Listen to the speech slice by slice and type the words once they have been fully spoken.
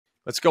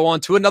Let's go on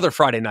to another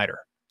Friday nighter.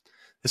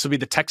 This will be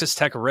the Texas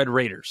Tech Red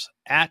Raiders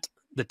at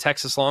the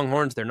Texas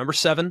Longhorns. They're number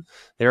 7.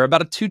 They're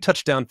about a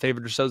 2-touchdown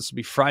favorite or so. This will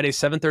be Friday,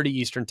 7:30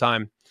 Eastern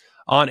time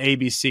on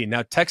ABC.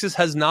 Now, Texas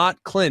has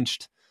not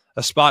clinched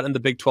a spot in the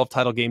Big 12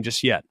 title game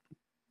just yet.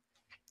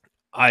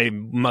 I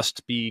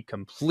must be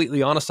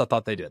completely honest. I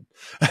thought they did,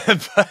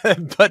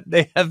 but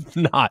they have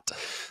not.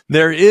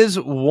 There is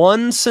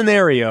one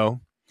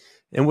scenario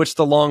in which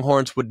the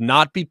Longhorns would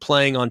not be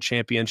playing on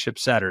Championship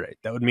Saturday.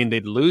 That would mean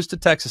they'd lose to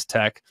Texas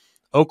Tech.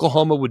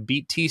 Oklahoma would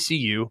beat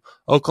TCU.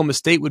 Oklahoma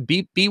State would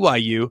beat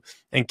BYU,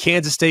 and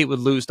Kansas State would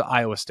lose to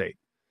Iowa State.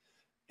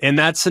 In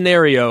that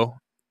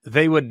scenario,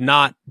 they would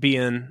not be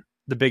in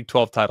the Big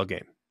 12 title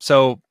game.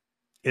 So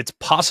it's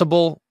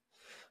possible,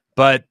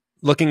 but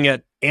looking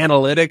at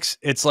analytics,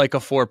 it's like a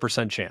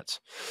 4% chance.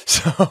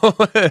 So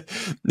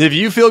if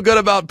you feel good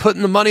about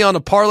putting the money on a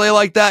parlay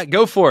like that,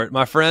 go for it,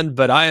 my friend,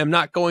 but I am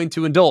not going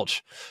to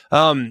indulge.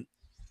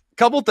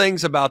 Couple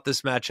things about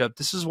this matchup.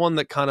 This is one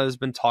that kind of has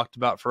been talked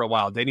about for a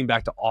while, dating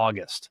back to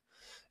August.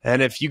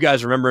 And if you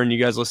guys remember and you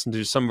guys listened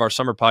to some of our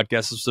summer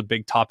podcasts, this was a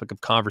big topic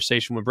of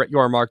conversation with Brett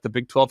Yormark, the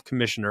Big 12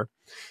 commissioner.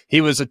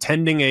 He was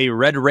attending a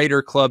Red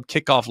Raider Club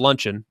kickoff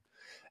luncheon,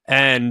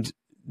 and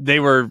they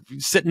were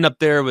sitting up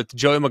there with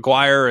Joey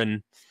McGuire,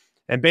 and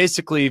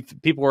basically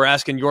people were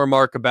asking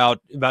Yormark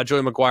about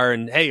Joey McGuire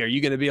and, hey, are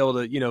you going to be able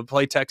to,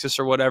 play Texas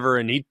or whatever?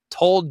 And he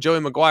told Joey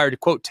McGuire to,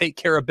 quote, take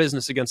care of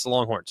business against the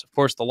Longhorns. Of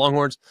course, the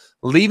Longhorns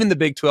leaving the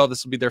Big 12.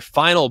 This will be their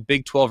final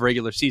Big 12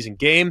 regular season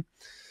game.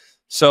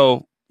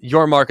 So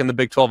Yormark in the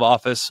Big 12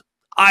 office,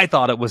 I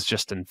thought it was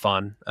just in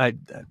fun. I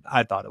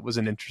thought it was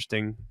an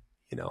interesting,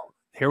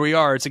 here we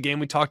are. It's a game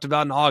we talked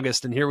about in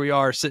August, and here we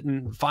are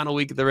sitting final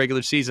week of the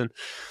regular season,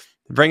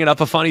 bringing up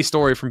a funny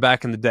story from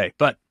back in the day.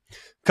 But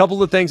a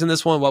couple of things in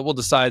this one, what will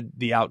decide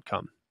the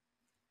outcome.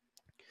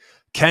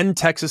 Can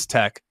Texas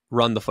Tech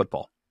run the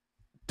football?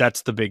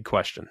 That's the big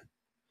question.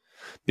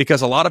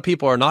 Because a lot of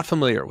people are not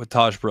familiar with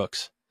Taj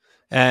Brooks,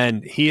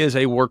 and he is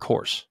a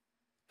workhorse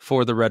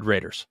for the Red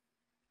Raiders.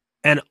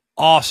 An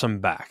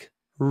awesome back.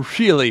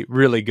 Really,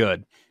 really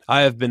good.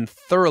 I have been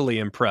thoroughly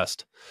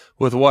impressed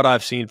with what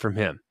I've seen from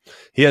him.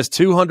 He has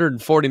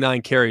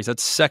 249 carries.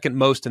 That's second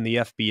most in the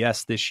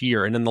FBS this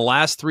year. And in the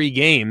last 3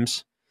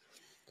 games,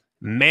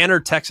 Manor,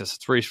 Texas,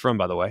 that's where he's from,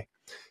 by the way,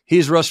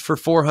 he's rushed for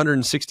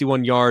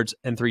 461 yards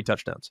and 3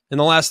 touchdowns in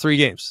the last 3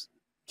 games.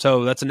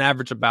 So that's an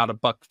average about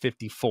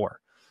 $154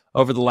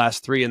 over the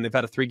last 3, and they've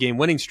had a 3-game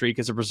winning streak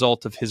as a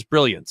result of his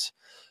brilliance.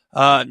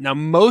 Now,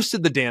 most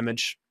of the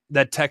damage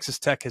that Texas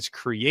Tech has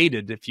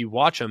created, if you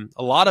watch them,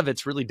 a lot of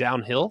it's really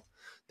downhill.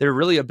 They're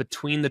really a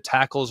between the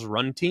tackles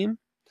run team.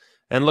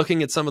 And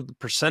looking at some of the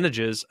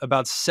percentages,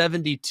 about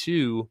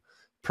 72%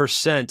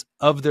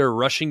 of their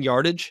rushing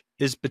yardage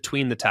is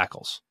between the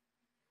tackles.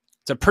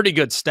 It's a pretty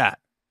good stat,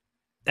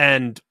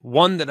 and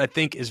one that I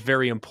think is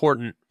very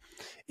important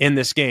in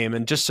this game.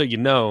 And just so you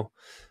know,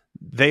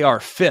 they are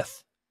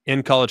 5th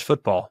in college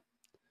football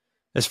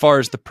as far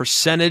as the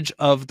percentage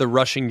of the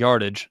rushing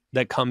yardage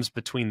that comes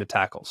between the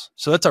tackles.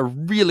 So that's a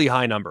really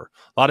high number.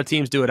 A lot of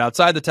teams do it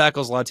outside the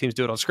tackles. A lot of teams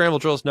do it on scramble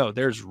drills. No,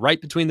 there's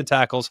right between the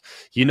tackles.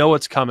 You know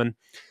what's coming.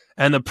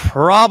 And the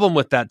problem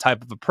with that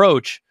type of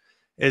approach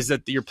is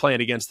that you're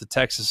playing against the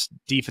Texas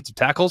defensive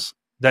tackles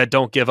that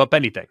don't give up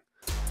anything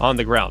on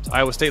the ground.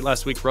 Iowa State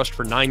last week rushed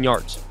for 9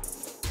 yards.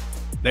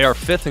 They are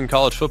 5th in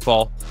college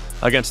football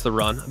against the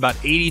run, about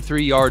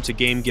 83 yards a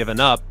game given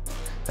up.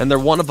 And they're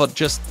one of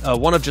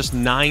just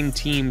 9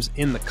 teams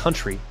in the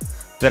country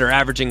that are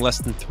averaging less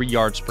than 3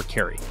 yards per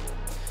carry.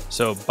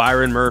 So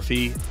Byron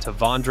Murphy,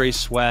 Tavondre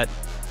Sweat,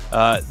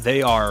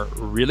 they are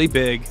really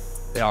big,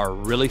 they are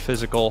really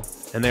physical,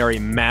 and they are a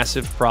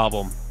massive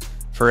problem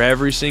for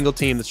every single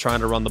team that's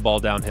trying to run the ball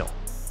downhill.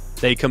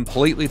 They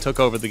completely took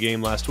over the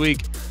game last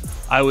week.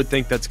 I would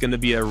think that's going to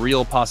be a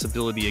real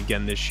possibility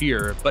again this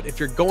year. But if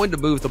you're going to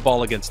move the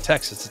ball against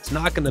Texas, it's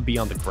not going to be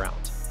on the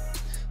ground.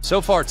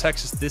 So far,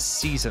 Texas this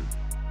season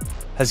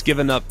has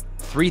given up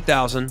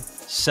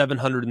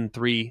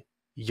 3,703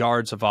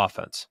 yards of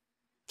offense.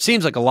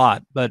 Seems like a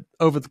lot, but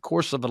over the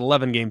course of an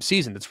 11-game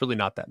season, it's really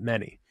not that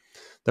many.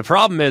 The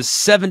problem is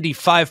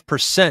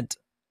 75%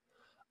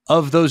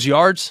 of those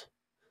yards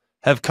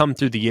have come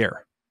through the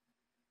air.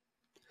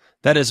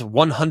 That is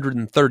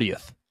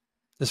 130th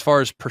as far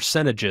as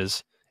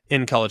percentages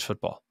in college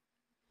football.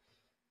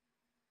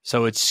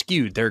 So it's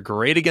skewed. They're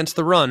great against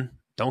the run.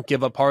 Don't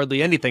give up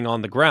hardly anything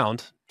on the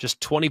ground.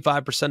 Just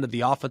 25% of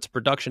the offensive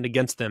production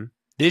against them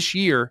this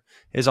year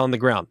is on the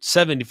ground.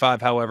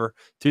 75, however,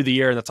 through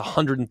the air, and that's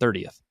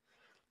 130th.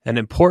 An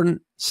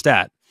important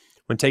stat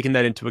when taking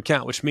that into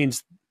account, which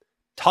means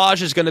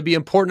Taj is going to be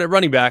important at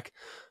running back,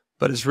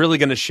 but it's really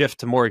going to shift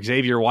to more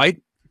Xavier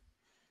White,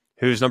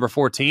 who's number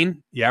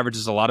 14. He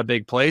averages a lot of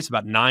big plays,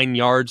 about 9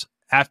 yards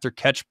after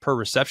catch per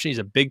reception. He's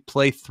a big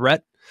play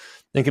threat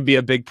and can be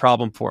a big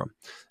problem for him.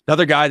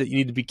 Another guy that you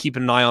need to be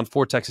keeping an eye on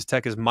for Texas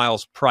Tech is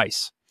Miles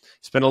Price.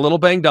 He's been a little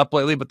banged up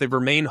lately, but they've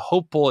remained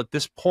hopeful at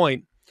this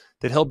point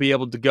that he'll be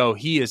able to go.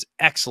 He is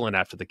excellent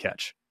after the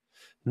catch.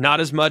 Not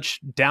as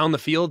much down the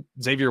field.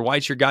 Xavier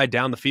White's your guy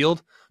down the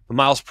field, But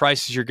Miles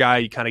Price is your guy.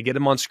 You kind of get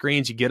him on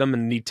screens, you get him,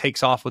 and he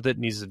takes off with it,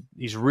 and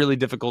he's really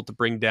difficult to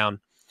bring down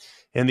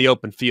in the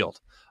open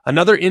field.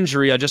 Another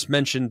injury, I just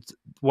mentioned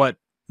what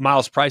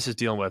Miles Price is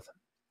dealing with.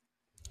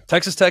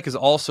 Texas Tech is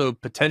also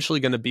potentially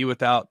going to be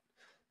without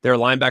their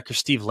linebacker,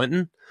 Steve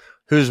Linton,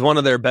 who's one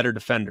of their better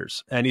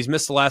defenders. And he's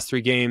missed the last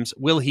 3 games.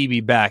 Will he be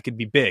back? It'd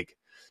be big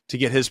to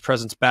get his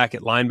presence back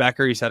at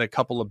linebacker. He's had a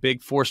couple of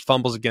big forced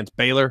fumbles against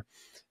Baylor,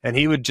 and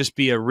he would just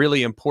be a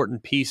really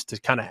important piece to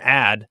kind of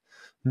add,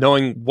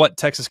 knowing what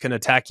Texas can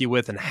attack you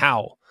with and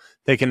how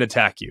they can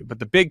attack you. But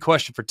the big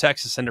question for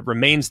Texas, and it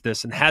remains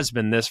this and has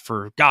been this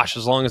for,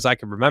 as long as I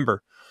can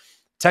remember,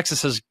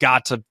 Texas has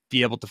got to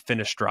be able to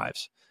finish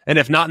drives. And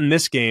if not in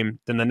this game,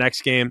 then the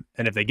next game,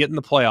 and if they get in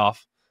the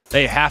playoff,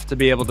 they have to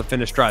be able to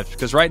finish drives,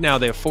 because right now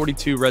they have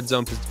 42 red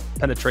zone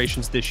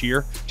penetrations this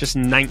year, just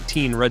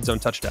 19 red zone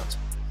touchdowns.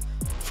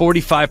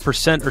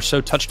 45% or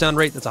so touchdown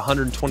rate, that's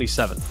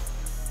 127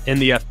 in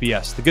the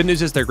FBS. The good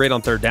news is they're great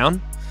on third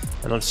down,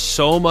 and on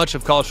so much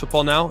of college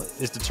football now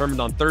is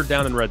determined on third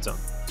down and red zone.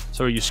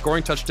 So are you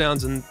scoring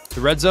touchdowns in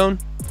the red zone?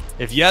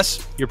 If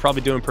yes, you're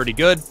probably doing pretty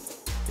good.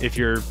 If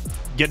you're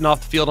getting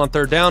off the field on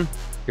third down,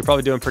 you're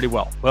probably doing pretty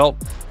well. Well,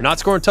 you're not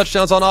scoring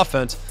touchdowns on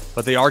offense,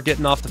 but they are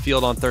getting off the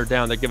field on third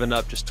down. They're giving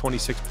up just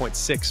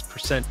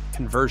 26.6%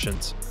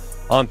 conversions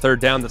on third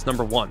down. That's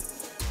number 1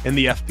 in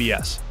the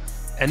FBS.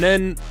 And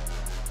then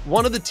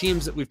one of the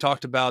teams that we've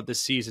talked about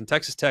this season,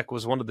 Texas Tech,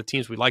 was one of the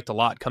teams we liked a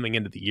lot coming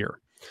into the year.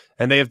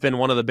 And they have been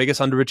one of the biggest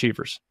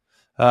underachievers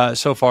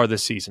so far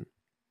this season.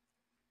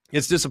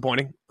 It's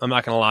disappointing. I'm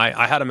not going to lie.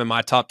 I had them in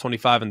my top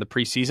 25 in the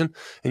preseason.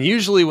 And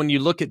usually when you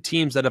look at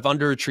teams that have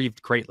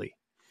underachieved greatly,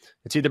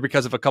 it's either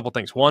because of a couple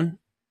things. 1,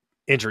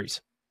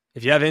 injuries.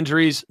 If you have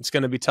injuries, it's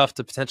going to be tough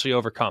to potentially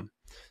overcome.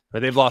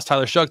 They've lost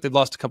Tyler Shuck. They've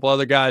lost a couple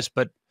other guys,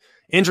 but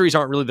injuries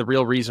aren't really the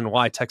real reason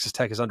why Texas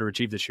Tech has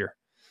underachieved this year.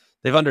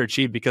 They've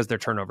underachieved because they're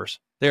turnovers.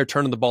 They are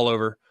turning the ball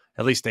over.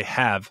 At least they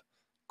have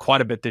quite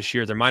a bit this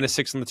year. They're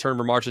 -6 in the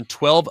turnover margin.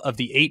 12 of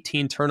the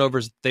 18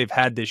 turnovers they've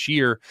had this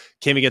year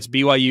came against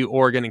BYU,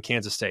 Oregon, and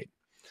Kansas State.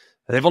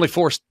 They've only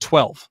forced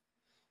 12.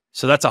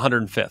 So that's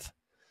 105th.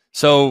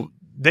 So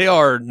they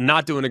are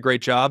not doing a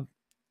great job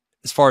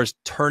as far as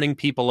turning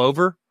people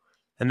over.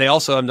 And they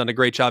also have done a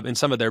great job in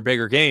some of their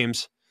bigger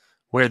games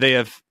where they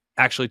have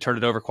actually turned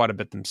it over quite a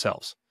bit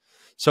themselves.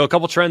 So a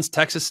couple trends: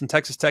 Texas and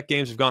Texas Tech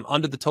games have gone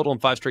under the total in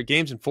 5 straight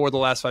games, and 4 of the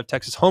last 5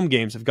 Texas home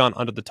games have gone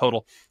under the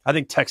total. I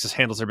think Texas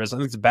handles their business. I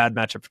think it's a bad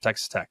matchup for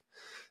Texas Tech.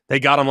 They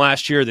got them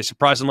last year. They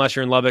surprised them last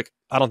year in Lubbock.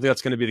 I don't think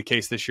that's going to be the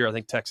case this year. I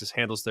think Texas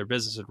handles their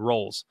business and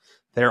rolls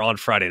there on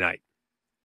Friday night.